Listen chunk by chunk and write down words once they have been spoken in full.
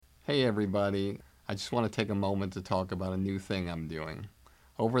Hey everybody, I just want to take a moment to talk about a new thing I'm doing.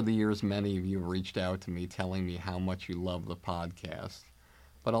 Over the years, many of you have reached out to me telling me how much you love the podcast,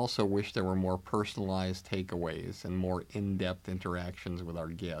 but also wish there were more personalized takeaways and more in-depth interactions with our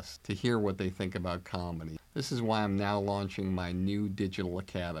guests to hear what they think about comedy. This is why I'm now launching my new digital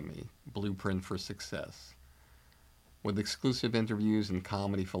academy, Blueprint for Success. With exclusive interviews and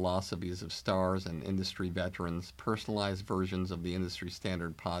comedy philosophies of stars and industry veterans, personalized versions of the industry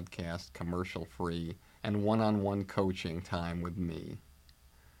standard podcast, commercial-free, and one-on-one coaching time with me.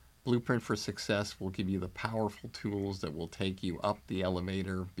 Blueprint for Success will give you the powerful tools that will take you up the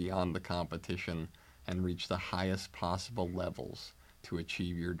elevator beyond the competition and reach the highest possible levels to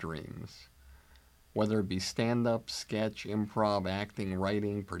achieve your dreams. Whether it be stand-up, sketch, improv, acting,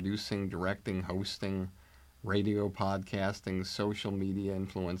 writing, producing, directing, hosting, radio podcasting, social media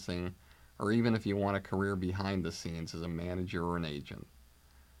influencing, or even if you want a career behind the scenes as a manager or an agent.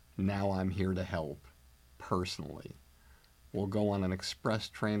 Now I'm here to help, personally. We'll go on an express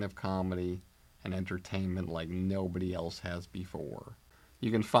train of comedy and entertainment like nobody else has before.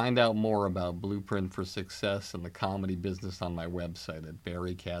 You can find out more about Blueprint for Success and the comedy business on my website at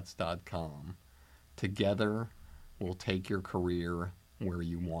barrykatz.com. Together, we'll take your career where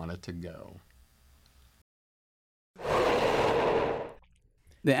you want it to go.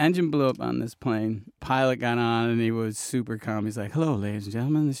 The engine blew up on this plane. Pilot got on and he was super calm. He's like, "Hello, ladies and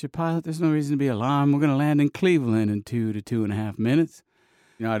gentlemen, this is your pilot. There's no reason to be alarmed. We're going to land in Cleveland in 2 to 2.5 minutes.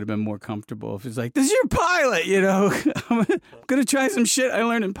 I'd have been more comfortable if it's like, "This is your pilot, I'm going to try some shit I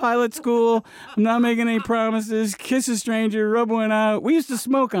learned in pilot school. I'm not making any promises. Kiss a stranger, rub one out." We used to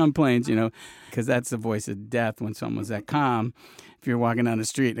smoke on planes, because that's the voice of death when someone's that calm. If you're walking down the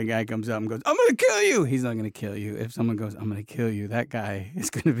street and a guy comes up and goes, "I'm going to kill you," he's not going to kill you. If someone goes, "I'm going to kill you," that guy is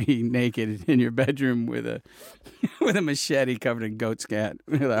going to be naked in your bedroom with a machete covered in goat scat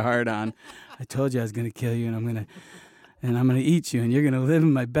with a heart on. "I told you I was going to kill you, and I'm going to eat you, and you're going to live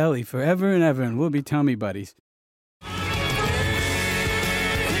in my belly forever and ever, and we'll be tummy buddies."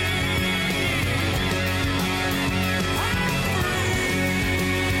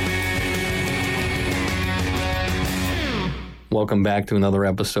 Welcome back to another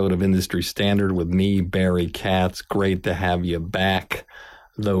episode of Industry Standard with me, Barry Katz. Great to have you back.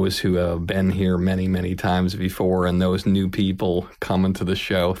 Those who have been here many, many times before, and those new people coming to the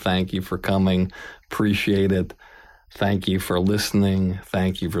show, thank you for coming. Appreciate it. Thank you for listening.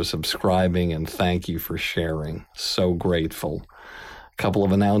 Thank you for subscribing, and thank you for sharing. So grateful. A couple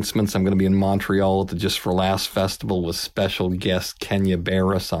of announcements. I'm going to be in Montreal at the Just for Laughs Festival with special guest Kenya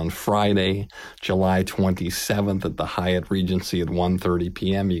Barris on Friday, July 27th at the Hyatt Regency at 1:30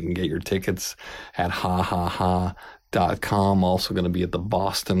 p.m. You can get your tickets at hahaha.com. Also going to be at the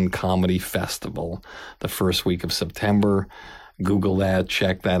Boston Comedy Festival the first week of September. Google that,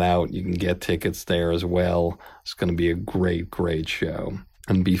 check that out. You can get tickets there as well. It's going to be a great, great show.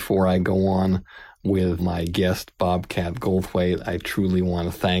 And before I go on with my guest, Bobcat Goldthwait, I truly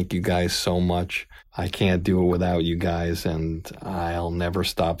want to thank you guys so much. I can't do it without you guys, and I'll never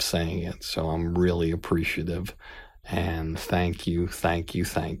stop saying it. So I'm really appreciative. And thank you, thank you,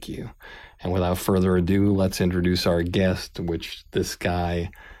 thank you. And without further ado, let's introduce our guest, which this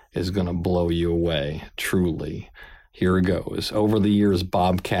guy is going to blow you away, truly. Here it goes. Over the years,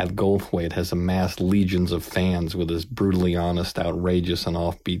 Bobcat Goldthwait has amassed legions of fans with his brutally honest, outrageous, and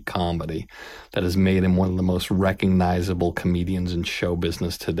offbeat comedy that has made him one of the most recognizable comedians in show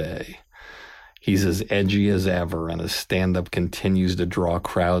business today. He's as edgy as ever, and his stand-up continues to draw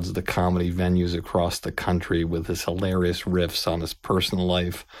crowds to comedy venues across the country with his hilarious riffs on his personal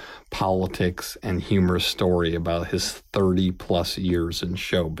life, politics, and humorous story about his 30-plus years in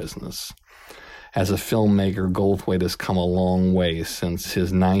show business. As a filmmaker, Goldthwait has come a long way since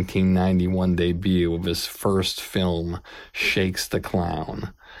his 1991 debut of his first film, Shakes the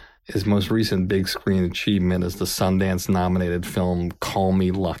Clown. His most recent big screen achievement is the Sundance-nominated film Call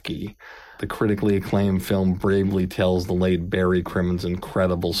Me Lucky. The critically acclaimed film bravely tells the late Barry Crimmon's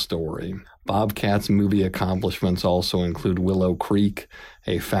incredible story. Bobcat's movie accomplishments also include Willow Creek,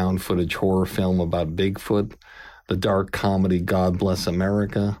 a found-footage horror film about Bigfoot, the dark comedy God Bless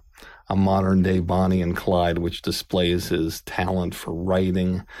America, a modern-day Bonnie and Clyde, which displays his talent for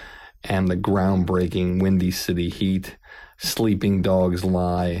writing, and the groundbreaking Windy City Heat, Sleeping Dogs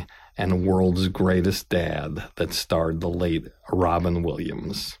Lie, and World's Greatest Dad that starred the late Robin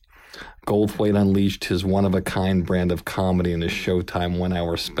Williams. Goldthwait unleashed his one-of-a-kind brand of comedy in his Showtime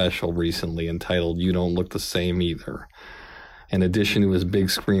one-hour special recently entitled You Don't Look the Same Either. In addition to his big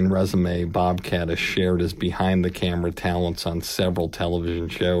screen resume, Bobcat has shared his behind-the-camera talents on several television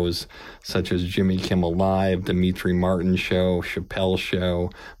shows, such as Jimmy Kimmel Live, Demetri Martin Show, Chappelle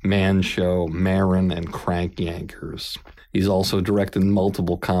Show, Man Show, Maron, and Crank Yankers. He's also directed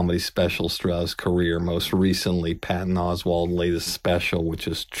multiple comedy specials throughout his career, most recently Patton Oswalt's latest special, which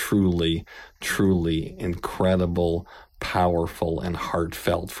is truly, truly incredible, powerful, and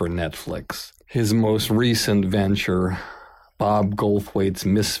heartfelt for Netflix. His most recent venture, Bob Goldthwait's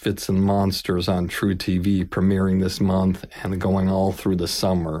Misfits and Monsters on True TV, premiering this month and going all through the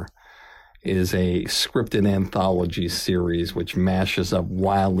summer, is a scripted anthology series which mashes up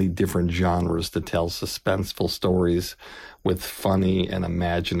wildly different genres to tell suspenseful stories with funny and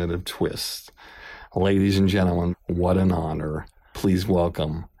imaginative twists. Ladies and gentlemen, what an honor. Please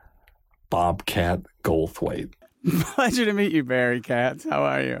welcome Bobcat Goldthwait. Pleasure to meet you, Barry Katz. How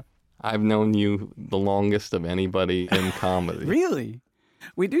are you? I've known you the longest of anybody in comedy. Really?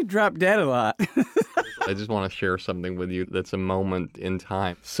 We do drop dead a lot. I just want to share something with you that's a moment in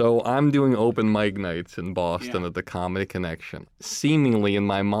time. So I'm doing open mic nights in Boston at the Comedy Connection. Seemingly in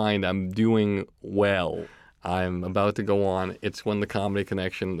my mind, I'm doing well. I'm about to go on. It's when the Comedy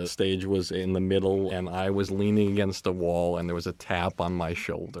Connection, the stage was in the middle, and I was leaning against the wall, and there was a tap on my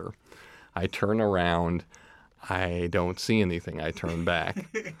shoulder. I turn around. I don't see anything. I turn back.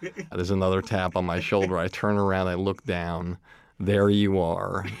 There's another tap on my shoulder. I turn around. I look down. There you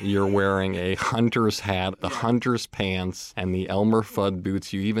are. You're wearing a hunter's hat, the hunter's pants, and the Elmer Fudd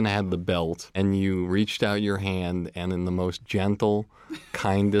boots. You even had the belt. And you reached out your hand, and in the most gentle,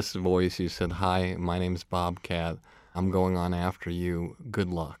 kindest voice, you said, "Hi, my name's Bobcat. I'm going on after you. Good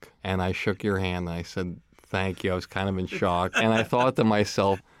luck." And I shook your hand, and I said, "Thank you." I was kind of in shock. And I thought to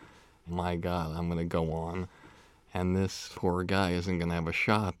myself, my God, I'm going to go on. And this poor guy isn't going to have a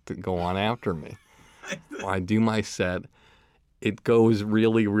shot to go on after me. I do my set. It goes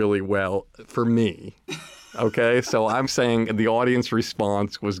really, really well for me. Okay? So I'm saying the audience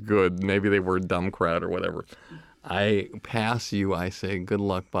response was good. Maybe they were a dumb crowd or whatever. I pass you. I say, "Good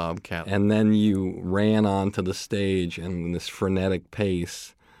luck, Bobcat." And then you ran onto the stage in this frenetic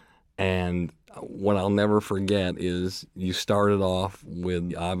pace. And what I'll never forget is you started off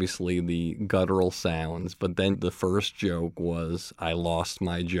with obviously the guttural sounds, but then the first joke was, "I lost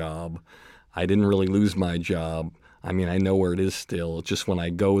my job." I didn't really lose my job. I mean, I know where it is still. Just when I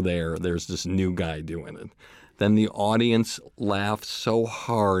go there, there's this new guy doing it. Then the audience laughed so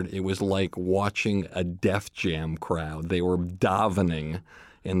hard, it was like watching a Def Jam crowd. They were davening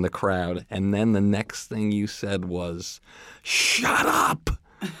in the crowd. And then the next thing you said was, "Shut up!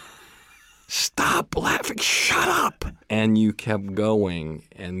 Stop laughing, shut up!" And you kept going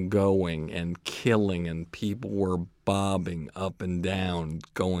and killing, and people were bobbing up and down,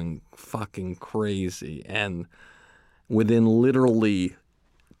 going fucking crazy. And within literally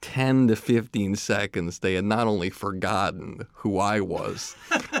 10 to 15 seconds, they had not only forgotten who I was,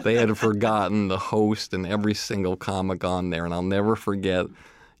 they had forgotten the host and every single comic on there. And I'll never forget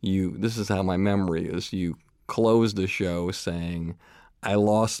you. This is how my memory is. You closed the show saying, "I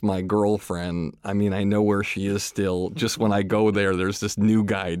lost my girlfriend. I mean, I know where she is still. Just when I go there, there's this new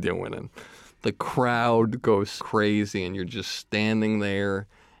guy doing it." The crowd goes crazy, and you're just standing there,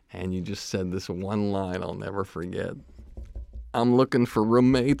 and you just said this one line I'll never forget. "I'm looking for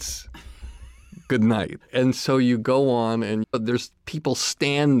roommates. Good night." And so you go on, and there's people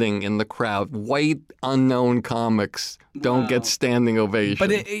standing in the crowd. White, unknown comics don't get standing ovation.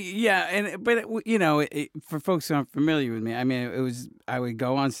 But for folks who aren't familiar with me, I mean, I would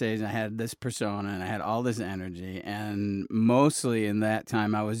go on stage and I had this persona and I had all this energy, and mostly in that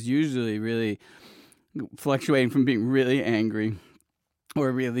time I was usually really fluctuating from being really angry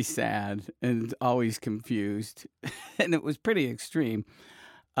or really sad and always confused, and it was pretty extreme.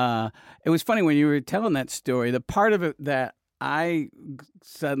 It was funny when you were telling that story, the part of it that I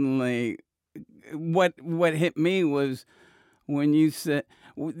suddenly, what hit me was when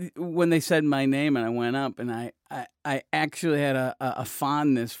they said my name and I went up, and I actually had a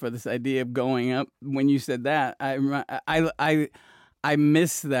fondness for this idea of going up. When you said that, I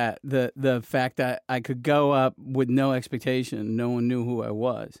miss that, the fact that I could go up with no expectation. No one knew who I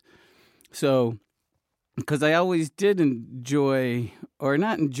was. So, because I always did enjoy, or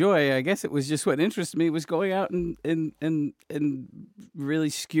not enjoy, I guess it was just what interested me, was going out and really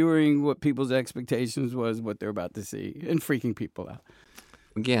skewering what people's expectations was, what they're about to see, and freaking people out.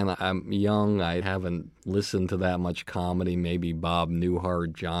 Again, I'm young. I haven't listened to that much comedy. Maybe Bob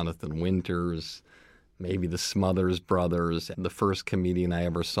Newhart, Jonathan Winters, maybe the Smothers Brothers. The first comedian I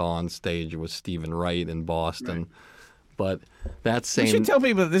ever saw on stage was Stephen Wright in Boston. Right. But that You should same tell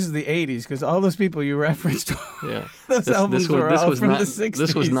people that this is the 80s, because all those people you referenced, yeah, those albums were all from the 60s.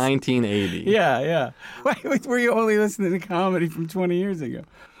 This was 1980. Yeah. Why were you only listening to comedy from 20 years ago?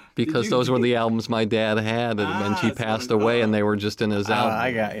 Because those were the albums my dad had, and when she passed away, and they were just in his album.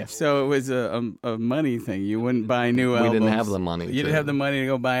 I got you. So it was a money thing. You wouldn't buy new albums. We didn't have the money. You didn't have the money to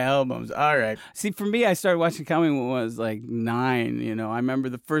go buy albums. All right. See, for me, I started watching comedy when I was like 9. I remember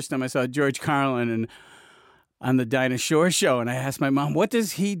the first time I saw George Carlin on the Dinah Shore show, and I asked my mom, "What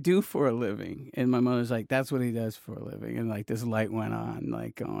does he do for a living?" And my mother's like, "That's what he does for a living." And like this light went on,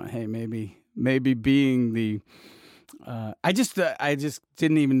 like going, "Hey, maybe being the." I just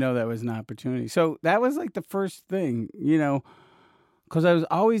didn't even know that was an opportunity. So that was like the first thing, because I was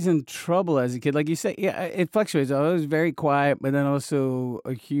always in trouble as a kid. Like you say, yeah, it fluctuates. I was very quiet, but then also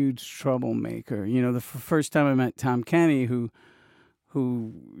a huge troublemaker. The first time I met Tom Kenny, who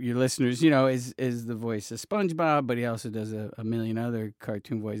your listeners, is the voice of SpongeBob, but he also does a million other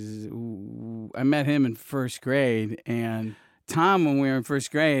cartoon voices. I met him in first grade, and Tom, when we were in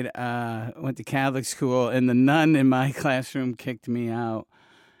first grade, went to Catholic school, and the nun in my classroom kicked me out,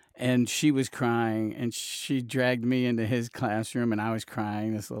 and she was crying, and she dragged me into his classroom, and I was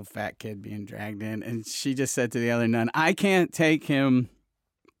crying, this little fat kid being dragged in, and she just said to the other nun, "I can't take him.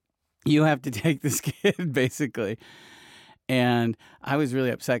 You have to take this kid," basically. And I was really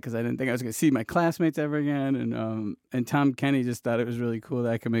upset because I didn't think I was going to see my classmates ever again. And Tom Kenny just thought it was really cool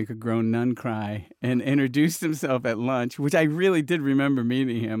that I could make a grown nun cry, and introduced himself at lunch, which I really did remember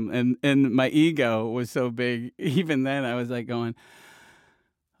meeting him. And my ego was so big. Even then, I was like going,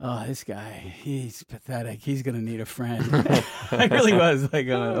 "Oh, this guy, he's pathetic. He's going to need a friend." I really was like,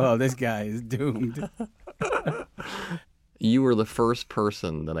 "Oh, this guy is doomed." You were the first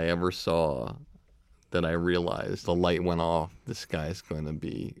person that I ever saw that I realized the light went off. This guy's going to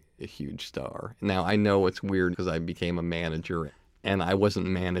be a huge star. Now, I know it's weird because I became a manager, and I wasn't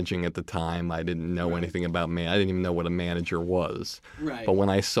managing at the time. I didn't know anything about I didn't even know what a manager was. Right. But when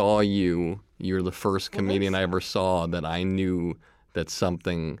I saw you're the first comedian I ever saw that I knew that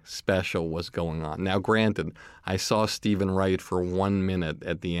something special was going on. Now, granted, I saw Stephen Wright for 1 minute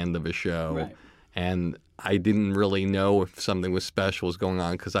at the end of a show, Right. and I didn't really know if something was special was going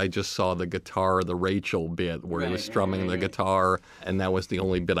on because I just saw the guitar, the Rachel bit where he was strumming the guitar, and that was the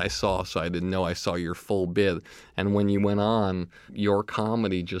only bit I saw, so I didn't know I saw your full bit. And when you went on, your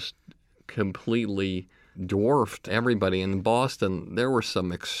comedy just completely dwarfed everybody. In Boston, there were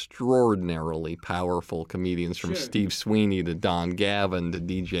some extraordinarily powerful comedians, from Steve Sweeney to Don Gavin to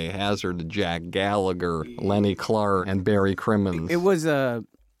DJ Hazard to Jack Gallagher, Lenny Clark, and Barry Crimmins. It was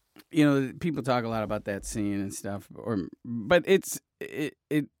people talk a lot about that scene and stuff, but it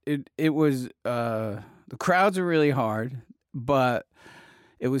was the crowds are really hard, but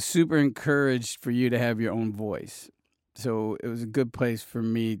it was super encouraged for you to have your own voice. So it was a good place for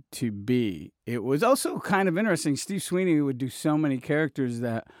me to be. It was also kind of interesting. Steve Sweeney would do so many characters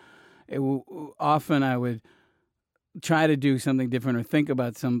that often I would try to do something different or think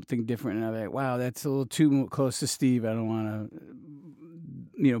about something different, and I'd be like, "Wow, that's a little too close to Steve. I don't want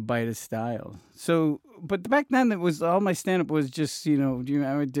to, bite his style." So, but back then, it was all my stand-up was just, do you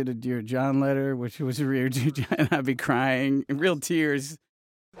remember I did a Dear John letter, which was a real Dear John, and I'd be crying, real tears.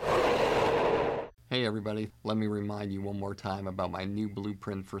 Hey everybody, let me remind you one more time about my new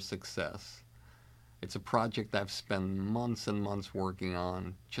Blueprint for Success. It's a project I've spent months and months working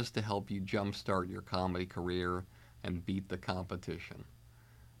on just to help you jumpstart your comedy career and beat the competition.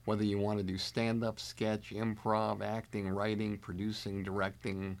 Whether you want to do stand-up, sketch, improv, acting, writing, producing,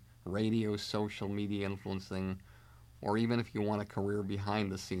 directing, radio, social media influencing, or even if you want a career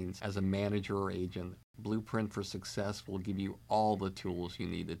behind the scenes as a manager or agent, Blueprint for Success will give you all the tools you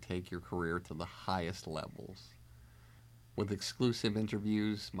need to take your career to the highest levels. With exclusive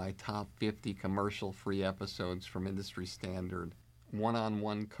interviews, my top 50 commercial-free episodes from industry standard,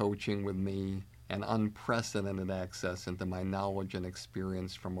 one-on-one coaching with me, and unprecedented access into my knowledge and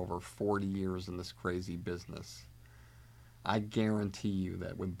experience from over 40 years in this crazy business. I guarantee you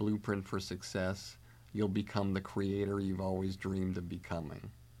that with Blueprint for Success, you'll become the creator you've always dreamed of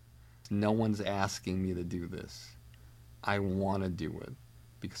becoming. No one's asking me to do this. I want to do it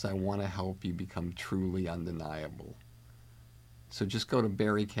because I want to help you become truly undeniable. So just go to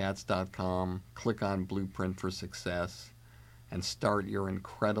barrykatz.com, click on Blueprint for Success, and start your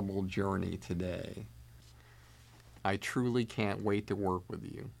incredible journey today. I truly can't wait to work with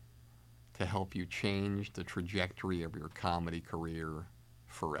you to help you change the trajectory of your comedy career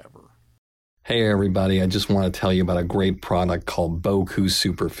forever. Hey everybody, I just want to tell you about a great product called Boku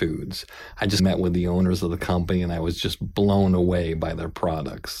Superfoods. I just met with the owners of the company and I was just blown away by their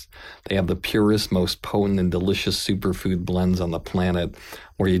products. They have the purest, most potent and delicious superfood blends on the planet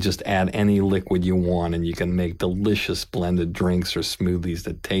where you just add any liquid you want and you can make delicious blended drinks or smoothies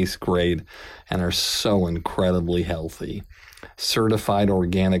that taste great and are so incredibly healthy. Certified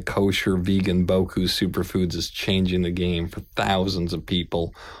organic, kosher, vegan Boku Superfoods is changing the game for thousands of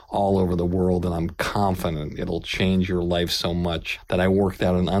people all over the world, and I'm confident it'll change your life so much that I worked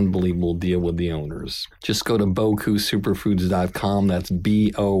out an unbelievable deal with the owners. Just go to BokuSuperfoods.com. That's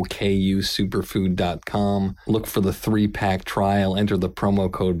BOKU Superfood.com. Look for the 3-pack trial. Enter the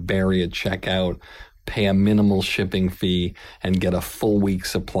promo code Barry at checkout. Pay a minimal shipping fee and get a full week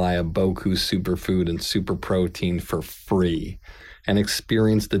supply of Boku Superfood and Super Protein for free. And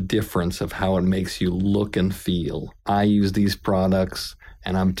experience the difference of how it makes you look and feel. I use these products,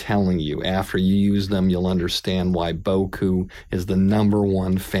 and I'm telling you, after you use them, you'll understand why Boku is the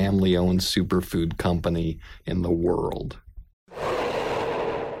 #1 family-owned superfood company in the world.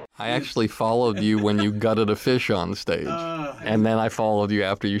 I actually followed you when you gutted a fish on stage. And then I followed you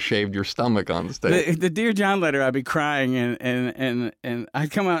after you shaved your stomach on stage. The Dear John letter, I'd be crying, and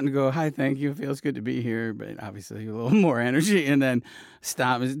I'd come out and go, "Hi, thank you. It feels good to be here," but obviously a little more energy, and then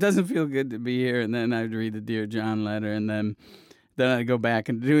stop. It doesn't feel good to be here, and then I'd read the Dear John letter, and then I'd go back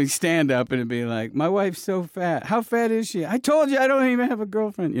and doing stand-up, and it'd be like, "My wife's so fat. How fat is she? I told you I don't even have a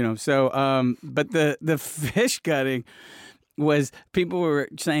girlfriend." So, but the fish gutting was people were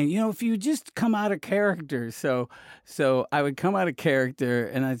saying, if you just come out of character. So I would come out of character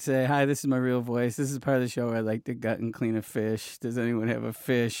and I'd say, "Hi, this is my real voice. This is part of the show where I like to gut and clean a fish. Does anyone have a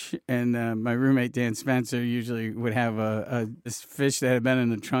fish?" And my roommate, Dan Spencer, usually would have this fish that had been in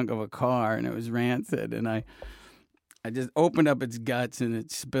the trunk of a car and it was rancid. And I just opened up its guts and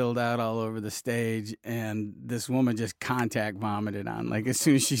it spilled out all over the stage. And this woman just contact vomited on, like as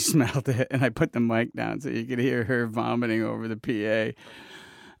soon as she smelled it. And I put the mic down so you could hear her vomiting over the PA.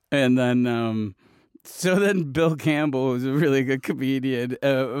 And then, so then Bill Campbell was a really good comedian,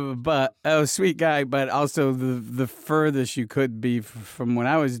 but a sweet guy, but also the furthest you could be from what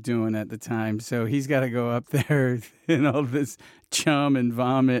I was doing at the time. So he's got to go up there in all this chum and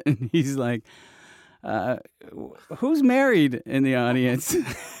vomit. And he's like, "Who's married in the audience?" And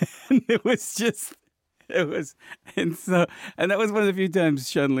and that was one of the few times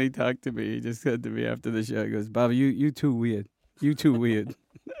Sean Lee talked to me. He just said to me after the show, he goes, "Bobby, you too weird. You too weird."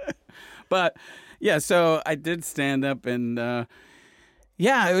 But yeah, so I did stand up, and it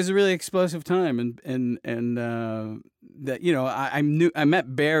was a really explosive time, and that I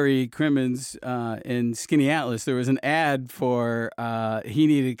met Barry Crimmins in Skinny Atlas. There was an ad for he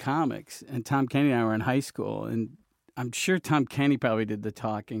needed comics, and Tom Kenny and I were in high school, and I'm sure Tom Kenny probably did the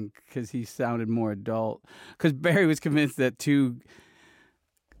talking because he sounded more adult. Because Barry was convinced that 2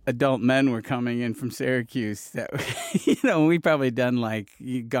 adult men were coming in from Syracuse. That we probably done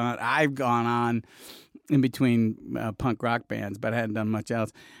I've gone on in between punk rock bands, but I hadn't done much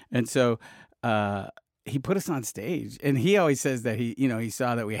else, and so. He put us on stage, and he always says that he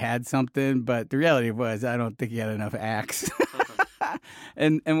saw that we had something, but the reality was I don't think he had enough acts.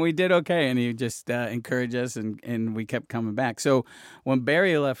 And we did okay, and he just encouraged us, and we kept coming back. So when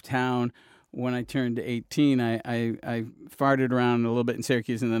Barry left town, when I turned 18, I farted around a little bit in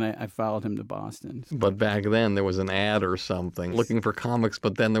Syracuse, and then I followed him to Boston. But back then, there was an ad or something looking for comics,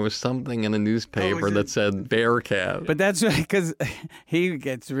 but then there was something in a newspaper that said Bearcat. But that's right, because he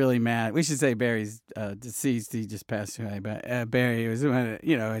gets really mad. We should say Barry's deceased. He just passed away. But Barry was,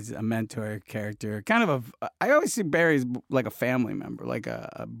 is a mentor character. I always see Barry as like a family member, like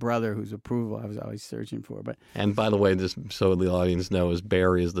a brother whose approval I was always searching for. And by the way, just so the audience knows,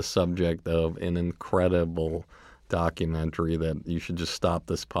 Barry is the subject of an incredible documentary that you should just stop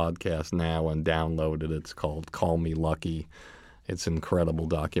this podcast now and download it. It's called Call Me Lucky. It's an incredible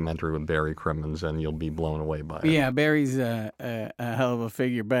documentary with Barry Crimmins, and you'll be blown away by it. Yeah, Barry's a hell of a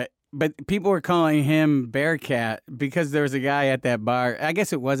figure, but people were calling him Bearcat because there was a guy at that bar. I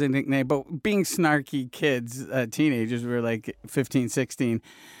guess it was a nickname, but being snarky kids, teenagers, were like 15, 16.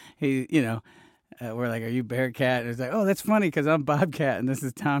 We're like, "Are you Bearcat?" And it's like, "Oh, that's funny because I'm Bobcat and this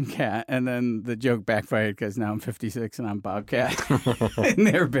is Tomcat." And then the joke backfired because now I'm 56 and I'm Bobcat. And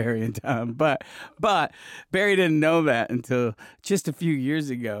they're Barry and Tom. But Barry didn't know that until just a few years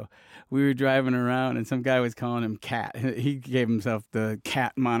ago we were driving around and some guy was calling him Cat. He gave himself the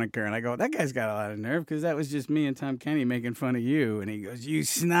Cat moniker. And I go, that guy's got a lot of nerve because that was just me and Tom Kenny making fun of you. And he goes, you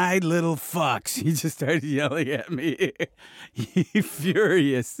snide little fucks. He just started yelling at me. He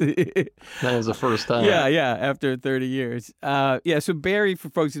furious. That was the first time. Yeah, after 30 years. So Barry, for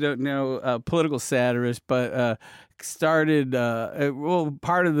folks who don't know, political satirist, but started,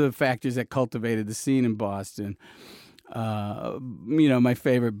 part of the factors that cultivated the scene in Boston. My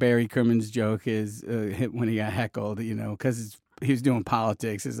favorite Barry Kerman's joke is when he got heckled, because he was doing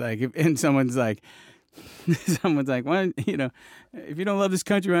politics. It's like, and someone's like, why, if you don't love this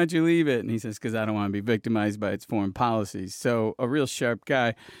country, why don't you leave it? And he says, because I don't want to be victimized by its foreign policies. So a real sharp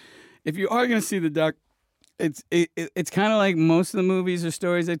guy. If you are going to see the doc, it's kind of like most of the movies or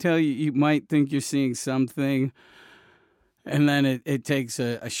stories I tell you. You might think you're seeing something, and then it takes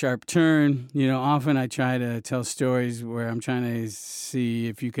a sharp turn. Often I try to tell stories where I'm trying to see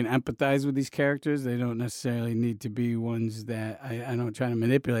if you can empathize with these characters. They don't necessarily need to be ones that I don't try to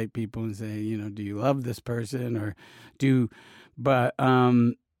manipulate people and say, do you love this person or but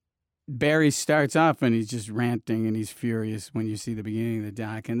Barry starts off and he's just ranting and he's furious when you see the beginning of the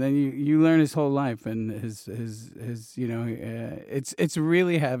doc, and then you learn his whole life and his it's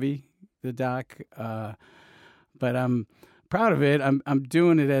really heavy, the doc, but I'm proud of it. I'm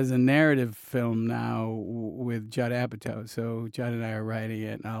doing it as a narrative film now with Judd Apatow. So Judd and I are writing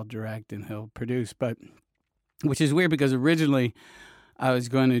it, and I'll direct and he'll produce. But which is weird because originally I was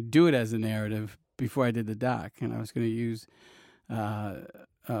going to do it as a narrative before I did the doc, and I was going to use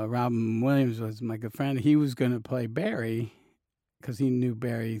Robin Williams was my good friend. He was going to play Barry because he knew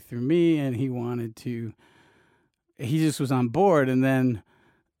Barry through me, and he wanted to. He just was on board, and then.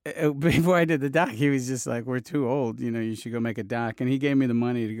 Before I did the doc, he was just like, we're too old, you should go make a doc. And he gave me the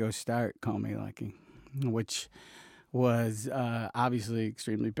money to go start Call Me Lucky, which was obviously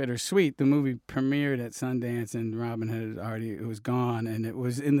extremely bittersweet. The movie premiered at Sundance, and Robin it was gone. And it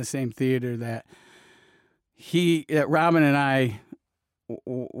was in the same theater that Robin and I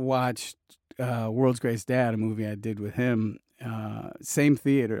watched World's Greatest Dad, a movie I did with him. Same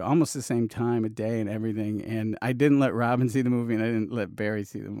theater, almost the same time of day and everything. And I didn't let Robin see the movie, and I didn't let Barry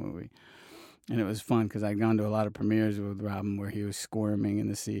see the movie. And it was fun because I'd gone to a lot of premieres with Robin where he was squirming in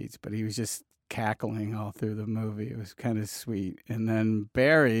the seats, but he was just cackling all through the movie. It was kind of sweet. And then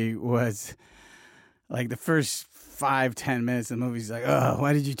Barry was like the first 5-10 minutes of the movie, he's like, oh,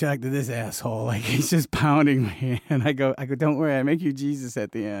 why did you talk to this asshole? Like, he's just pounding me. And I go, don't worry, I make you Jesus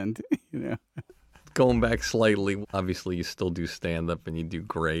at the end, Going back slightly, obviously you still do stand-up and you do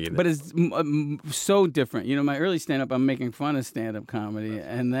great. But it's so different. My early stand-up, I'm making fun of stand-up comedy.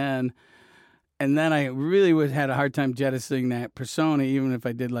 And then I really had a hard time jettisoning that persona, even if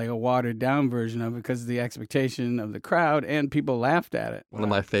I did like a watered-down version of it, because of the expectation of the crowd, and people laughed at it. One of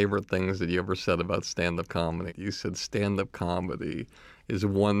my favorite things that you ever said about stand-up comedy, you said stand-up comedy is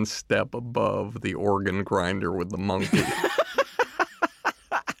one step above the organ grinder with the monkey.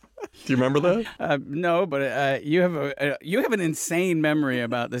 Do you remember that? No, but you have an insane memory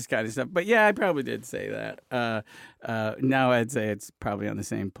about this kind of stuff. But yeah, I probably did say that. Now I'd say it's probably on the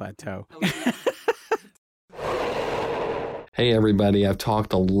same plateau. Hey everybody, I've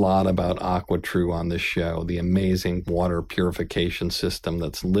talked a lot about AquaTrue on this show, the amazing water purification system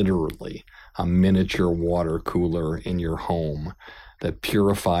that's literally a miniature water cooler in your home that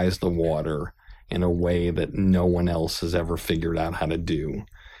purifies the water in a way that no one else has ever figured out how to do.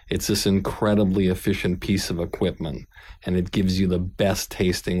 It's this incredibly efficient piece of equipment, and it gives you the best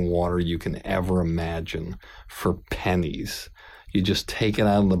tasting water you can ever imagine for pennies. You just take it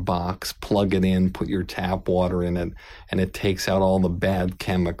out of the box, plug it in, put your tap water in it, and it takes out all the bad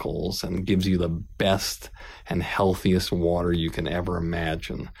chemicals and gives you the best and healthiest water you can ever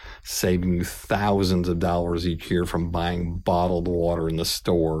imagine, saving you thousands of dollars each year from buying bottled water in the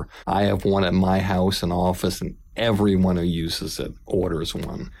store. I have one at my house and office, and everyone who uses it orders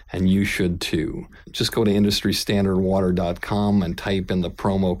one, and you should too. Just go to industrystandardwater.com and type in the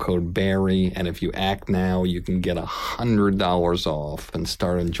promo code Barry, and if you act now, you can get $100 off and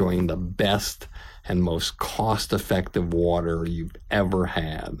start enjoying the best and most cost-effective water you've ever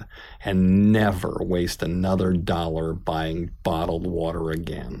had, and never waste another dollar buying bottled water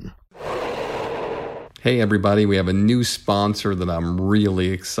again. Hey everybody, we have a new sponsor that I'm really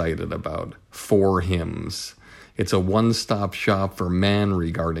excited about, 4Hims. It's a one-stop shop for men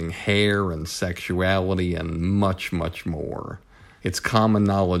regarding hair and sexuality and much, much more. It's common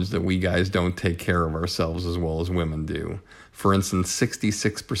knowledge that we guys don't take care of ourselves as well as women do. For instance,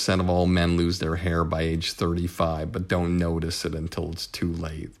 66% of all men lose their hair by age 35, but don't notice it until it's too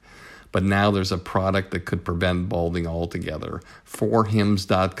late. But now there's a product that could prevent balding altogether.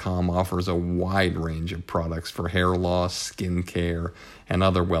 4hims.com offers a wide range of products for hair loss, skin care, and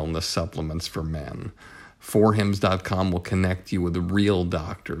other wellness supplements for men. 4hims.com will connect you with real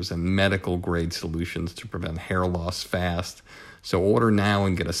doctors and medical-grade solutions to prevent hair loss fast. So order now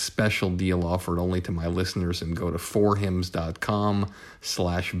and get a special deal offered only to my listeners, and go to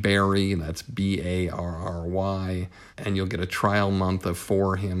 4hims.com/Barry, that's Barry, and you'll get a trial month of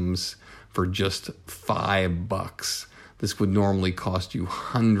 4hims for just $5. This would normally cost you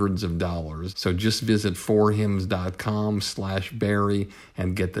hundreds of dollars. So just visit 4hims.com/Barry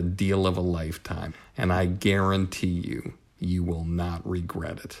and get the deal of a lifetime. And I guarantee you, you will not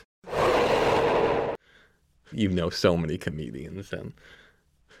regret it. You know so many comedians, and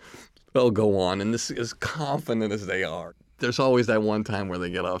they'll go on, and this as confident as they are. There's always that one time where they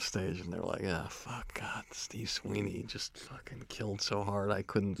get off stage and they're like, "Ah, fuck, God, Steve Sweeney just fucking killed so hard I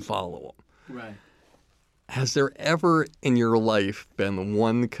couldn't follow him." Right. Has there ever in your life been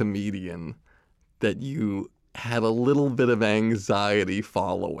one comedian that you had a little bit of anxiety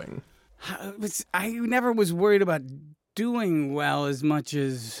following? I never was worried about doing well as much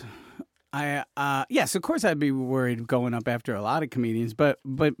as yes, of course I'd be worried going up after a lot of comedians, but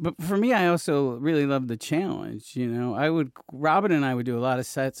for me, I also really loved the challenge. You know, Robin and I would do a lot of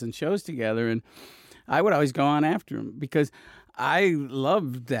sets and shows together, and I would always go on after him because I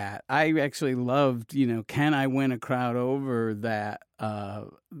loved that. I actually loved, can I win a crowd over that?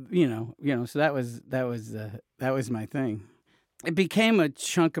 So that was my thing. It became a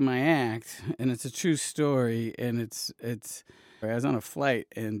chunk of my act, and it's a true story, and it's. I was on a flight,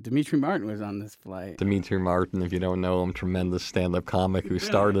 and Demetri Martin was on this flight. Demetri Martin, if you don't know him, tremendous stand-up comic who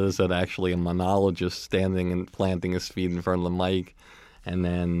started as actually a monologist, standing and planting his feet in front of the mic, and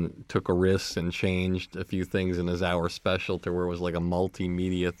then took a risk and changed a few things in his hour special to where it was like a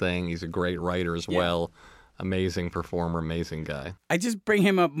multimedia thing. He's a great writer as well. Amazing performer, amazing guy. I just bring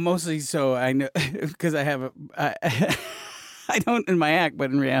him up mostly so I know, because I have I don't in my act,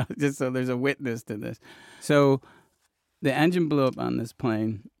 but in reality, just so there's a witness to this. So the engine blew up on this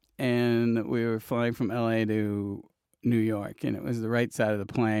plane, and we were flying from L.A. to New York, and it was the right side of the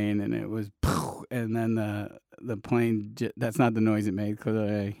plane, and it was, and then the plane, that's not the noise it made,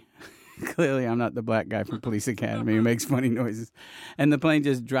 clearly. Clearly, I'm not the black guy from Police Academy who makes funny noises. And the plane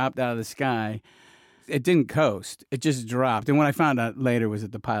just dropped out of the sky. It didn't coast. It just dropped. And what I found out later was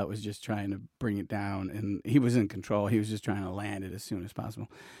that the pilot was just trying to bring it down, and he was in control. He was just trying to land it as soon as possible.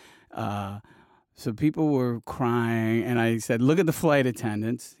 So people were crying, and I said, look at the flight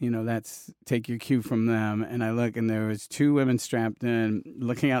attendants. Take your cue from them. And I look, and there was two women strapped in,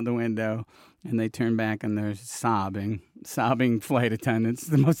 looking out the window, and they turned back, and they're sobbing flight attendants.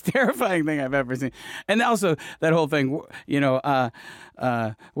 The most terrifying thing I've ever seen. And also that whole thing,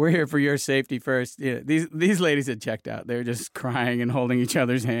 we're here for your safety first. These ladies had checked out. They were just crying and holding each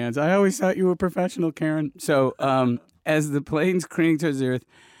other's hands. I always thought you were professional, Karen. So as the plane's careening towards the earth,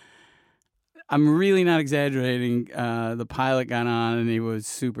 I'm really not exaggerating. The pilot got on, and he was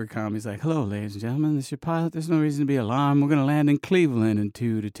super calm. He's like, hello, ladies and gentlemen, this is your pilot. There's no reason to be alarmed. We're going to land in Cleveland in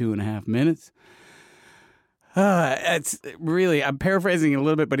 2 to 2.5 minutes. It's really, I'm paraphrasing a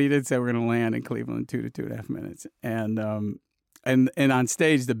little bit, but he did say we're going to land in Cleveland in 2 to 2.5 minutes. And on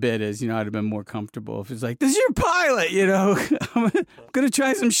stage, the bit is, I'd have been more comfortable if it's like, this is your pilot, I'm going to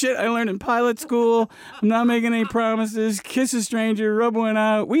try some shit I learned in pilot school. I'm not making any promises. Kiss a stranger, rub one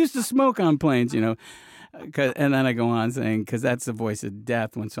out. We used to smoke on planes, And then I go on saying, because that's the voice of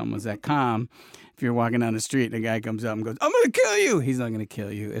death when someone's that calm. If you're walking down the street and a guy comes up and goes, I'm going to kill you. He's not going to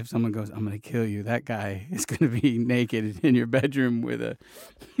kill you. If someone goes, I'm going to kill you, that guy is going to be naked in your bedroom with a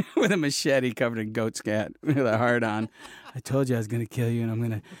machete covered in goat scat with a heart on. I told you I was going to kill you, and I'm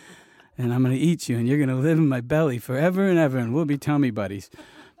going to eat you, and you're going to live in my belly forever and ever, and we'll be tummy buddies.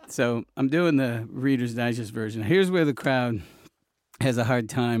 So I'm doing the Reader's Digest version. Here's where the crowd has a hard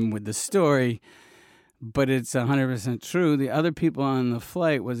time with the story, but it's 100% true. The other people on the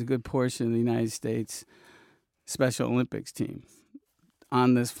flight was a good portion of the United States Special Olympics team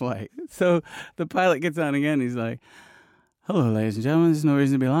on this flight. So the pilot gets on again. He's like, hello, ladies and gentlemen. There's no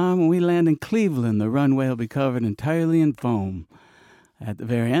reason to be alarmed. When we land in Cleveland, the runway will be covered entirely in foam. At the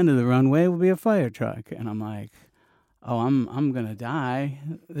very end of the runway will be a fire truck. And I'm like, oh, I'm going to die.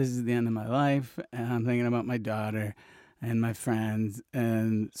 This is the end of my life. And I'm thinking about my daughter and my friends.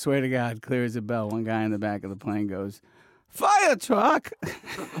 And swear to God, clear as a bell, one guy in the back of the plane goes, fire truck!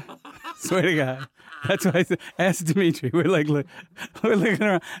 Swear to God. That's why I said, ask Demetri. We're looking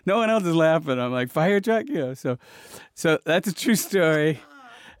around. No one else is laughing. I'm like, fire truck? So that's a true story.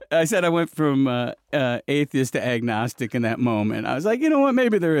 I said I went from atheist to agnostic in that moment. I was like, you know what?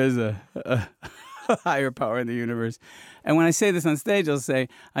 Maybe there is a higher power in the universe. And when I say this on stage, I'll say,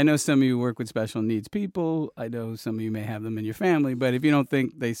 I know some of you work with special needs people. I know some of you may have them in your family. But if you don't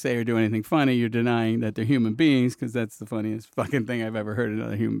think they say or do anything funny, you're denying that they're human beings, because that's the funniest fucking thing I've ever heard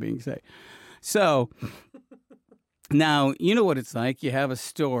another human being say. So now, you know what it's like. You have a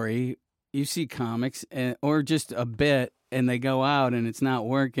story, you see comics, or just a bit, and they go out and it's not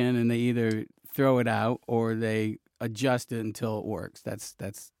working, and they either throw it out or they adjust it until it works.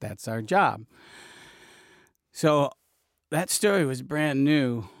 That's our job. So that story was brand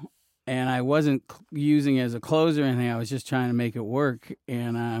new, and I wasn't using it as a closer or anything. I was just trying to make it work.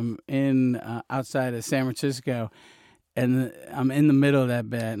 And I'm in outside of San Francisco, and I'm in the middle of that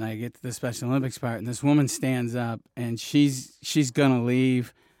bit, and I get to the Special Olympics part, and this woman stands up, and she's gonna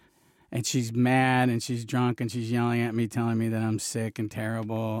leave, and she's mad, and she's drunk, and she's yelling at me, telling me that I'm sick and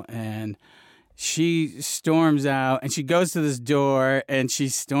terrible, and she storms out, and she goes to this door, and she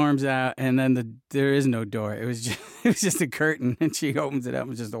storms out, and then there is no door. It was just a curtain, and she opens it up,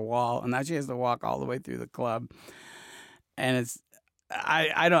 and it's just a wall, and now she has to walk all the way through the club, and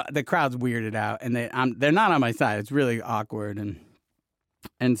I don't. The crowd's weirded out, and they're not on my side. It's really awkward,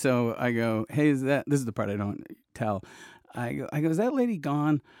 and so I go, hey, this is the part I don't tell. I go, is that lady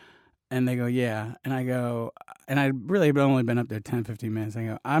gone? And they go, yeah. And I go, and I really have only been up there 10, 15 minutes. I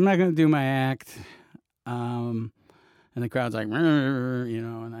go, I'm not going to do my act. And the crowd's like,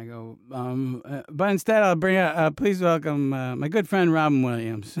 and I go, but instead I'll bring out, please welcome my good friend Robin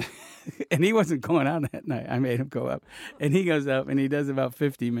Williams. And he wasn't going out that night. I made him go up. And he goes up and he does about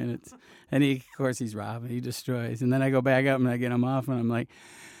 50 minutes. And of course, he's Robin. He destroys. And then I go back up and I get him off and I'm like,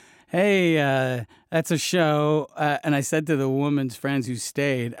 hey, that's a show. And I said to the woman's friends who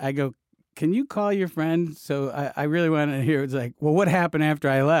stayed, I go, can you call your friend? So I really wanted to hear. It's like, well, what happened after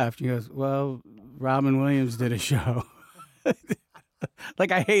I left? He goes, well, Robin Williams did a show.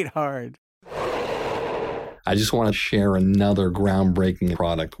 Like, I hate hard. I just want to share another groundbreaking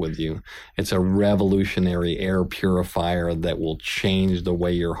product with you. It's a revolutionary air purifier that will change the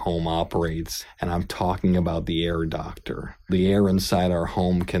way your home operates. And I'm talking about the Air Doctor. The air inside our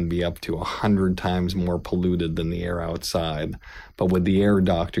home can be up to 100 times more polluted than the air outside. But with the Air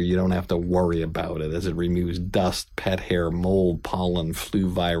Doctor, you don't have to worry about it, as it removes dust, pet hair, mold, pollen, flu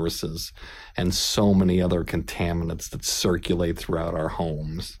viruses, and so many other contaminants that circulate throughout our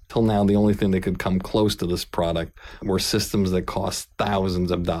homes. Till now, the only thing that could come close to this product were systems that cost thousands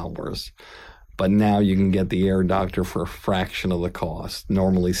of dollars. But now you can get the Air Doctor for a fraction of the cost,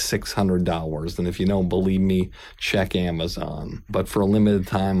 normally $600. And if you don't believe me, check Amazon. But for a limited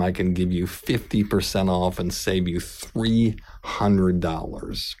time, I can give you 50% off and save you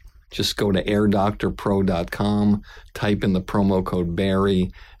 $300. Just go to airdoctorpro.com, type in the promo code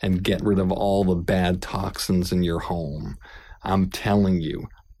Barry, and get rid of all the bad toxins in your home. I'm telling you,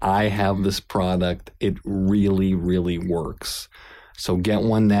 I have this product. It really, really works. So get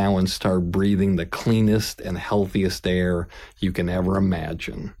one now and start breathing the cleanest and healthiest air you can ever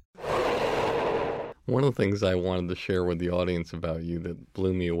imagine. One of the things I wanted to share with the audience about you that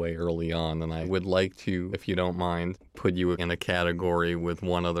blew me away early on, and I would like to, if you don't mind, put you in a category with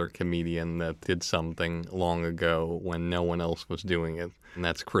one other comedian that did something long ago when no one else was doing it. And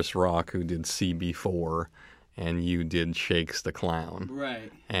that's Chris Rock, who did CB4, and you did Shakes the Clown.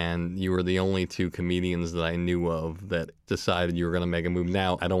 Right. And you were the only two comedians that I knew of that decided you were going to make a move.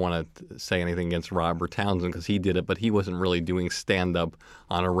 Now, I don't want to say anything against Robert Townsend because he did it, but he wasn't really doing stand-up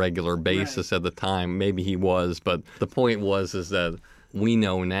on a regular basis at the time. Maybe he was, but the point is that we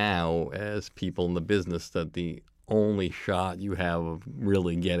know now as people in the business that the only shot you have of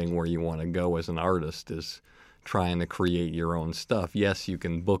really getting where you want to go as an artist is trying to create your own stuff. Yes, you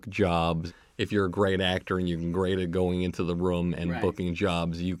can book jobs. If you're a great actor and you're great at going into the room and booking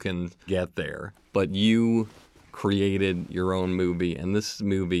jobs, you can get there. But you created your own movie, and this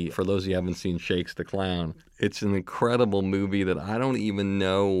movie, for those of you who haven't seen Shakes the Clown, it's an incredible movie that I don't even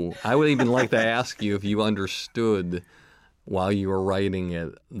know. I would even like to ask you if you understood while you were writing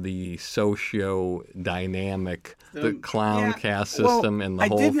it, the socio-dynamic, the clown cast system and the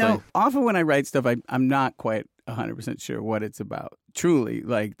whole thing. I did know. Often when I write stuff, I'm not quite 100% sure what it's about. Truly,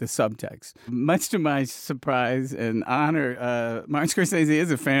 like the subtext. Much to my surprise and honor, Martin Scorsese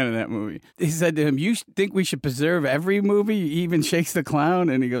is a fan of that movie. He said to him, you think we should preserve every movie, even Shakes the Clown?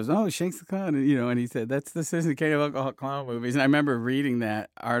 And he goes, oh, Shakes the Clown. And, and he said, that's the Syndicated Alcoholic Clown movies. And I remember reading that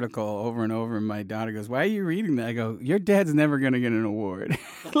article over and over, and my daughter goes, why are you reading that? I go, your dad's never going to get an award.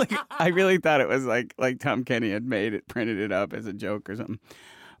 Like, I really thought it was like Tom Kenny had made it, printed it up as a joke or something.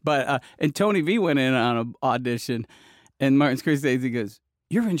 But, and Tony V went in on an audition, and Martin Scorsese goes,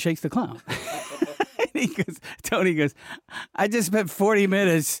 "You're in Shakes the Clown." Tony goes, "I just spent 40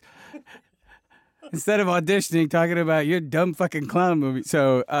 minutes instead of auditioning talking about your dumb fucking clown movie."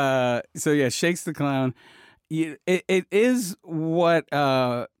 So yeah, Shakes the Clown. It is what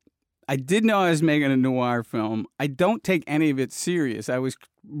I did know I was making a noir film. I don't take any of it serious. I was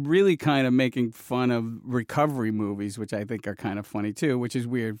really kind of making fun of recovery movies, which I think are kind of funny too, which is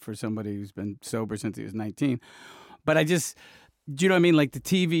weird for somebody who's been sober since he was 19. But do you know what I mean? Like the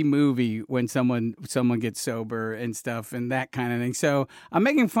TV movie when someone gets sober and stuff and that kind of thing. So I'm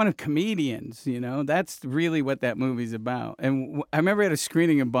making fun of comedians, That's really what that movie's about. And I remember at a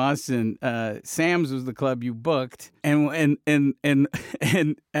screening in Boston, Sam's was the club you booked, and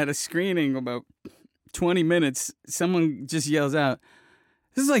at a screening about 20 minutes, someone just yells out,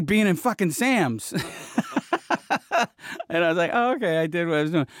 "This is like being in fucking Sam's." And I was like, "Oh, okay, I did what I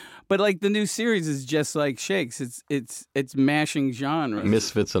was doing." But like the new series is just like Shakes. It's mashing genres.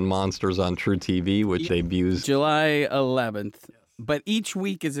 Misfits and Monsters on True TV, which debuts July 11th. But each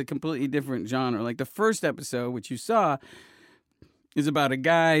week is a completely different genre. Like the first episode, which you saw, is about a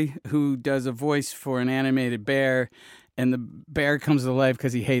guy who does a voice for an animated bear, and the bear comes to life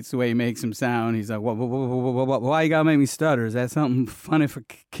because he hates the way he makes him sound. He's like, "Why you gotta make me stutter? Is that something funny for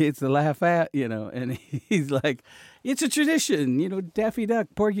kids to laugh at?" And he's like, "It's a tradition, Daffy Duck,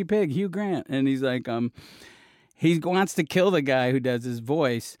 Porky Pig, Hugh Grant." And he's like, he wants to kill the guy who does his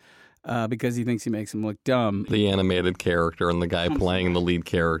voice because he thinks he makes him look dumb. The animated character and the guy playing the lead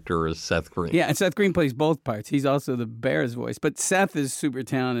character is Seth Green. Yeah, and Seth Green plays both parts. He's also the bear's voice. But Seth is super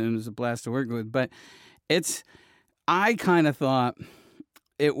talented and was a blast to work with. But I kind of thought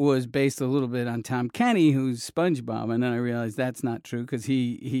it was based a little bit on Tom Kenny, who's SpongeBob, and then I realized that's not true because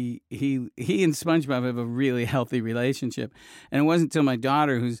he and SpongeBob have a really healthy relationship. And it wasn't until my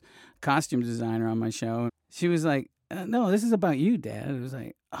daughter, who's a costume designer on my show, she was like, "No, this is about you, Dad." It was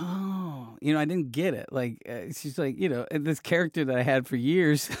like, "Oh, I didn't get it." Like she's like, this character that I had for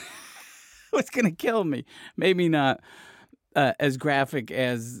years was gonna kill me. Maybe not as graphic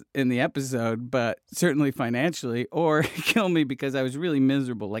as in the episode, but certainly financially, or kill me because I was really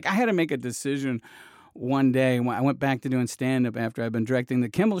miserable. Like I had to make a decision one day when I went back to doing stand-up after I'd been directing the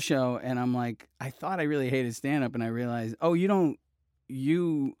Kimmel Show, and I'm like, I thought I really hated stand-up, and I realized, oh,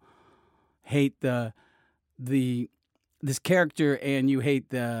 you hate this character, and you hate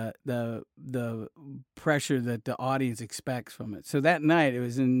the pressure that the audience expects from it. So that night, it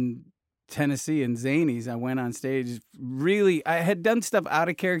was in Tennessee and Zanies, I went on stage. Really, I had done stuff out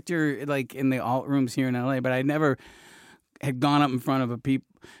of character, like in the alt rooms here in LA, but I never had gone up in front of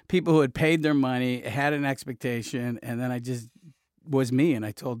people who had paid their money, had an expectation, and then I just was me and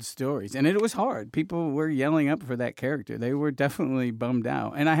I told stories. And it was hard. People were yelling up for that character. They were definitely bummed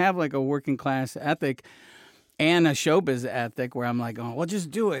out. And I have like a working class ethic and a showbiz ethic where I'm like, "Oh, well,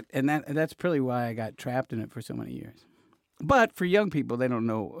 just do it." And that's probably why I got trapped in it for so many years. But for young people, they don't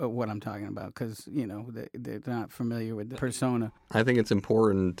know what I'm talking about because, they're not familiar with the persona. I think it's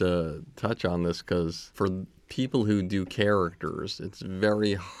important to touch on this because for people who do characters, it's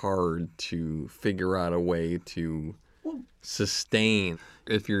very hard to figure out a way to sustain.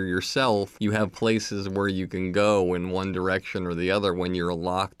 If you're yourself, you have places where you can go in one direction or the other when you're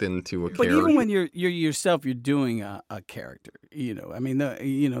locked into a character. But even when you're yourself, you're doing a character.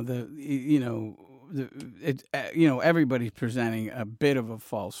 Everybody's presenting a bit of a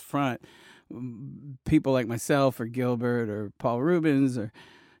false front. People like myself or Gilbert or Paul Rubens or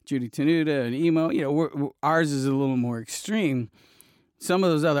Judy Tenuta and Emo, ours is a little more extreme. Some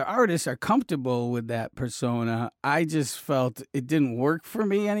of those other artists are comfortable with that persona. I just felt it didn't work for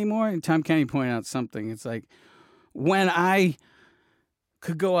me anymore. And Tom Kenny pointed out something. It's like when I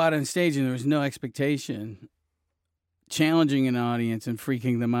could go out on stage and there was no expectation, challenging an audience and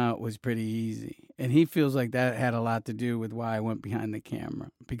freaking them out was pretty easy. And he feels like that had a lot to do with why I went behind the camera.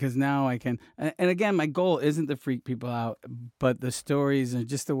 Because now I can, and again, my goal isn't to freak people out, but the stories and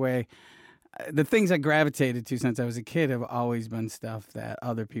just the way, the things I gravitated to since I was a kid have always been stuff that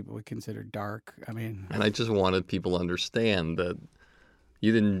other people would consider dark. And I just wanted people to understand that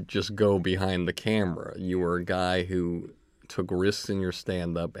you didn't just go behind the camera. You were a guy who took risks in your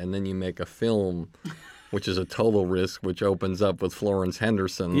stand-up, and then you make a film which is a total risk, which opens up with Florence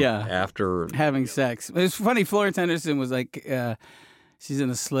Henderson after having sex. It was funny. Florence Henderson was like, she's in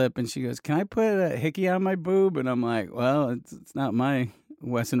a slip, and she goes, "Can I put a hickey on my boob?" And I'm like, "Well, it's not my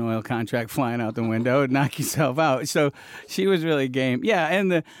Western Oil contract flying out the window. Knock yourself out." So she was really game. Yeah, and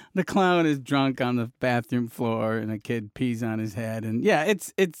the clown is drunk on the bathroom floor, and a kid pees on his head, and yeah,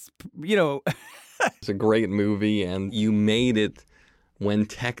 it's It's a great movie, and you made it when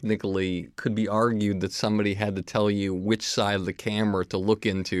technically could be argued that somebody had to tell you which side of the camera to look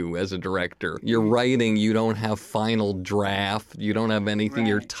into as a director. You're writing, you don't have final draft, you don't have anything,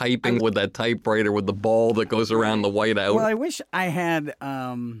 You're typing with that typewriter with the ball that goes around the whiteout. Well, I wish I had,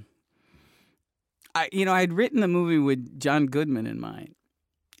 I'd written the movie with John Goodman in mind.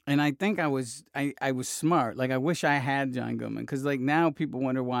 And I think I was smart. Like, I wish I had John Goodman, because like now people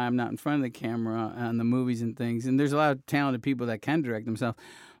wonder why I'm not in front of the camera on the movies and things. And there's a lot of talented people that can direct themselves,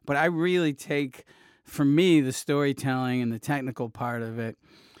 but I really take, for me, the storytelling and the technical part of it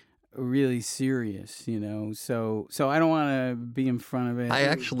really serious, So I don't want to be in front of it. I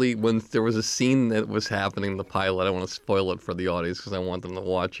actually, when there was a scene that was happening in the pilot, I don't want to spoil it for the audience because I want them to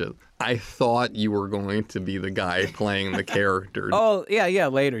watch it. I thought you were going to be the guy playing the character. Oh, yeah,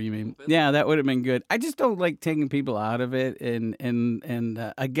 later, you mean. Yeah, that would have been good. I just don't like taking people out of it.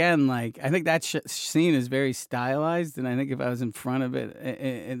 And again, like, I think that scene is very stylized. And I think if I was in front of it,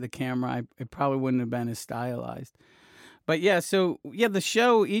 in the camera, it probably wouldn't have been as stylized. But the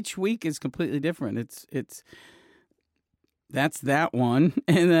show each week is completely different. That's that one.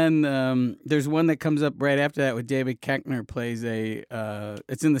 And then there's one that comes up right after that with David Koechner plays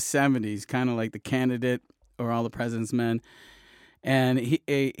it's in the 70s, kind of like The Candidate or All the President's Men. And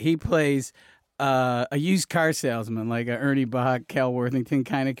he plays a used car salesman, like a Ernie Bach, Cal Worthington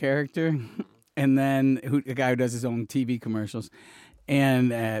kind of character. And then a guy who does his own TV commercials.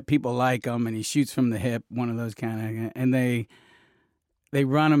 And people like him, and he shoots from the hip, one of those kind of, and they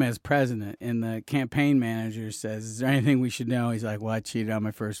run him as president. And the campaign manager says, "Is there anything we should know?" He's like, "Well, I cheated on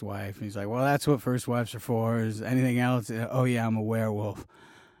my first wife." And he's like, "Well, that's what first wives are for. Is anything else?" "Oh yeah, I'm a werewolf."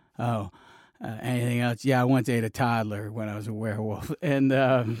 "Oh, anything else?" "Yeah, I once ate a toddler when I was a werewolf." And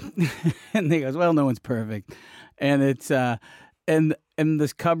and he goes, "Well, no one's perfect," and it's and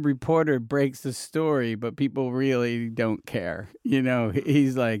this cub reporter breaks the story, but people really don't care.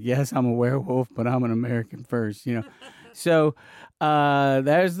 He's like, "Yes, I'm a werewolf, but I'm an American first." So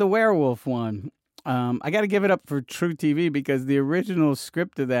there's the werewolf one. I got to give it up for True TV, because the original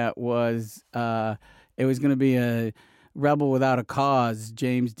script of that was it was going to be a rebel without a cause,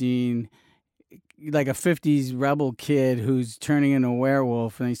 James Dean, like a 50s rebel kid who's turning into a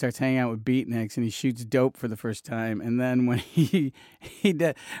werewolf, and he starts hanging out with beatniks, and he shoots dope for the first time. And then when he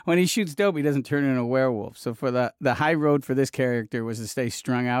shoots dope, he doesn't turn into a werewolf. So for the high road for this character was to stay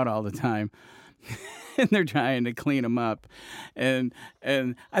strung out all the time. And they're trying to clean him up. And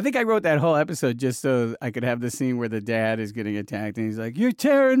I think I wrote that whole episode just so I could have the scene where the dad is getting attacked, and he's like, "You're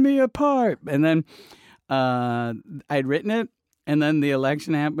tearing me apart." And then I'd written it, and then the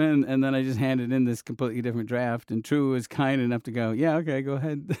election happened, and then I just handed in this completely different draft, and True was kind enough to go, "Yeah, okay, go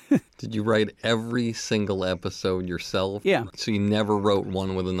ahead." Did you write every single episode yourself? Yeah. So you never wrote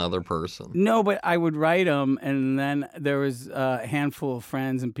one with another person? No, but I would write them, and then there was a handful of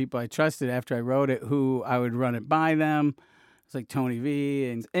friends and people I trusted after I wrote it who I would run it by them. It's like Tony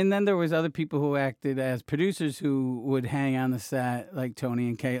V, and then there was other people who acted as producers who would hang on the set, like Tony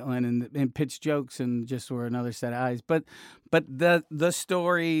and Caitlin, and pitch jokes, and just were another set of eyes. But the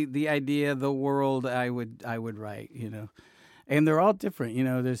story, the idea, the world, I would write, and they're all different.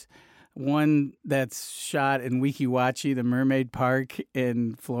 There's one that's shot in Weeki Wachee, the Mermaid Park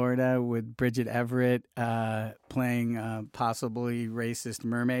in Florida, with Bridget Everett playing possibly racist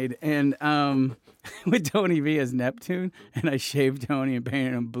mermaid, and with Tony V as Neptune. And I shaved Tony and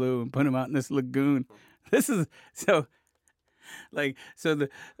painted him blue and put him out in this lagoon. This is so the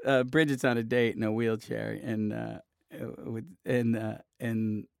Bridget's on a date in a wheelchair,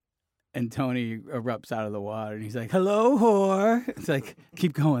 and Tony erupts out of the water, and he's like, "Hello, whore." It's like,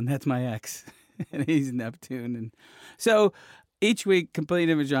 "Keep going, that's my ex." And he's Neptune. And so each week, completely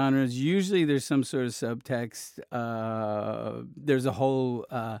different genres. Usually there's some sort of subtext. There's a whole,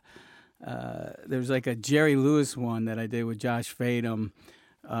 there's like a Jerry Lewis one that I did with Josh Fadem,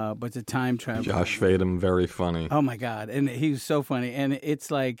 but it's a time travel. Josh Fadem, very funny. Oh my God. And he was so funny. And it's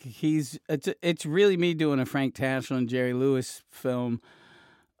like, it's really me doing a Frank Tashlin and Jerry Lewis film,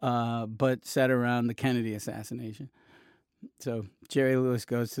 but set around the Kennedy assassination. So Jerry Lewis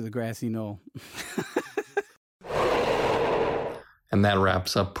goes to the grassy knoll. And that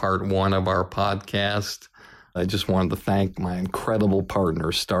wraps up part one of our podcast. I just wanted to thank my incredible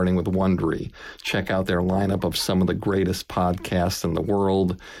partners, starting with Wondery. Check out their lineup of some of the greatest podcasts in the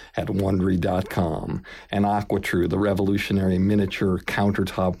world at Wondery.com. And AquaTrue, the revolutionary miniature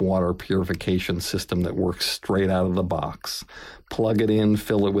countertop water purification system that works straight out of the box. Plug it in,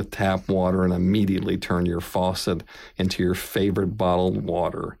 fill it with tap water, and immediately turn your faucet into your favorite bottled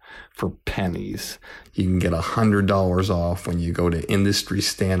water for pennies. You can get $100 off when you go to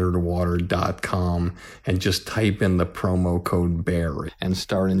industrystandardwater.com and just type in the promo code BARRY and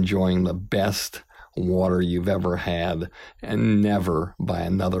start enjoying the best water you've ever had, and never buy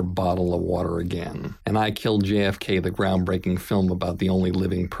another bottle of water again. And I Killed JFK, the groundbreaking film about the only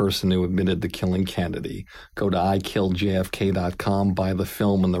living person who admitted to killing Kennedy. Go to ikilledjfk.com, buy the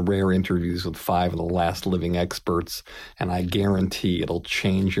film and the rare interviews with 5 of the last living experts, and I guarantee it'll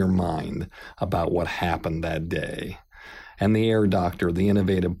change your mind about what happened that day. And the Air Doctor, the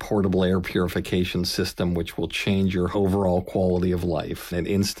innovative portable air purification system which will change your overall quality of life. It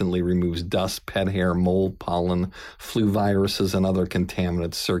instantly removes dust, pet hair, mold, pollen, flu viruses, and other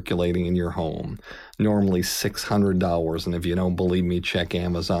contaminants circulating in your home. Normally $600, and if you don't believe me, check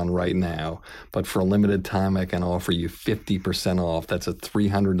Amazon right now. But for a limited time, I can offer you 50% off. That's a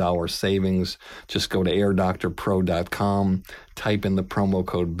 $300 savings. Just go to airdoctorpro.com, type in the promo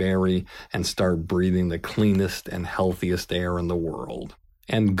code BARRY, and start breathing the cleanest and healthiest air in the world.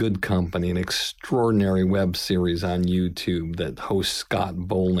 And Good Company, an extraordinary web series on YouTube that host Scott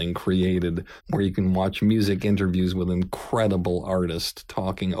Bowling created, where you can watch music interviews with incredible artists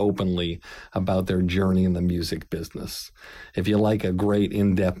talking openly about their journey in the music business. If you like a great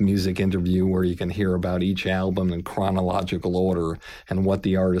in-depth music interview where you can hear about each album in chronological order and what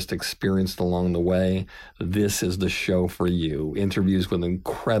the artist experienced along the way, this is the show for you. Interviews with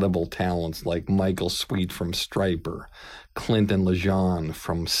incredible talents like Michael Sweet from Stryper, Clinton Lejeune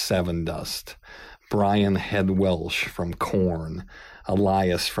from Sevendust, Brian Head Welsh from Korn,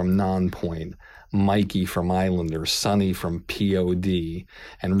 Elias from Nonpoint, Mikey from Islander, Sonny from POD,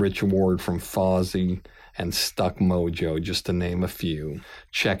 and Rich Ward from Fozzy and Stuck Mojo, just to name a few.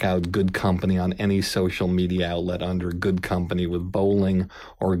 Check out Good Company on any social media outlet under Good Company with Bowling,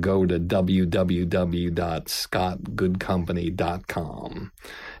 or go to www.scottgoodcompany.com.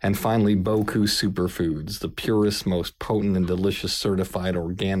 And finally, Boku Superfoods, the purest, most potent and delicious certified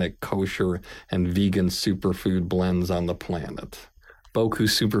organic, kosher, and vegan superfood blends on the planet. Boku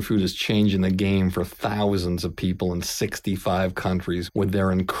Superfood is changing the game for thousands of people in 65 countries with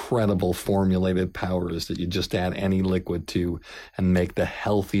their incredible formulated powders that you just add any liquid to and make the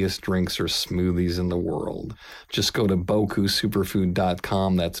healthiest drinks or smoothies in the world. Just go to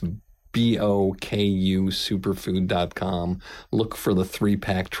BokuSuperfood.com. That's BOKU superfood.com. Look for the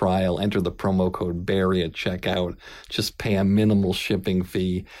 3-pack trial. Enter the promo code BARRY at checkout. Just pay a minimal shipping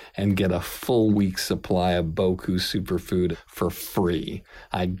fee and get a full week's supply of Boku Superfood for free.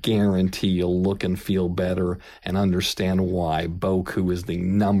 I guarantee you'll look and feel better and understand why Boku is the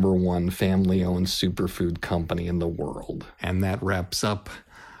 #1 family-owned superfood company in the world. And that wraps up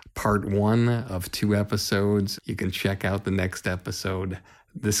part 1 of 2 episodes. You can check out the next episode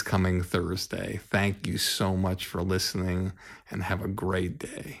this coming Thursday. Thank you so much for listening, and have a great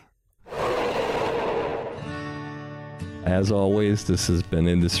day. As always, this has been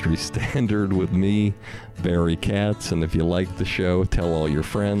Industry Standard with me, Barry Katz, and if you like the show, tell all your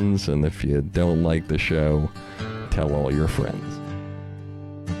friends, and if you don't like the show, tell all your friends.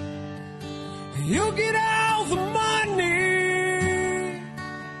 You get all the money,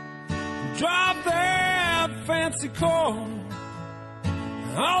 drive that fancy car.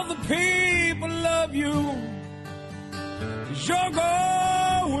 All the people love you, 'cause you're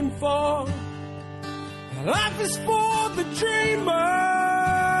going far. Life is for the dreamers,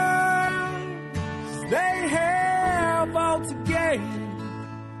 they have all to gain.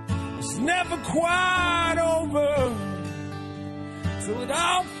 It's never quite over till it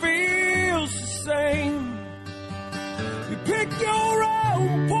all feels the same. You pick your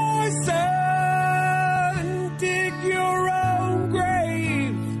own poison, dig your own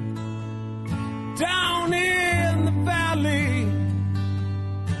grave down in the valley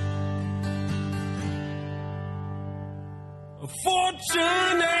of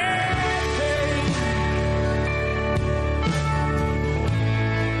fortune.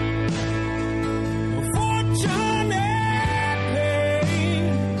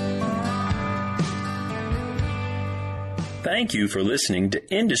 Thank you for listening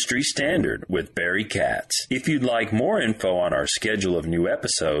to Industry Standard with Barry Katz. If you'd like more info on our schedule of new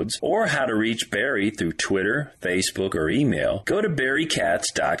episodes or how to reach Barry through Twitter, Facebook, or email, go to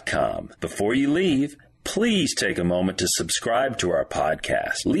barrykatz.com. Before you leave, please take a moment to subscribe to our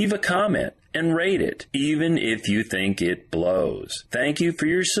podcast, leave a comment, and rate it, even if you think it blows. Thank you for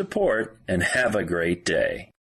your support, and have a great day.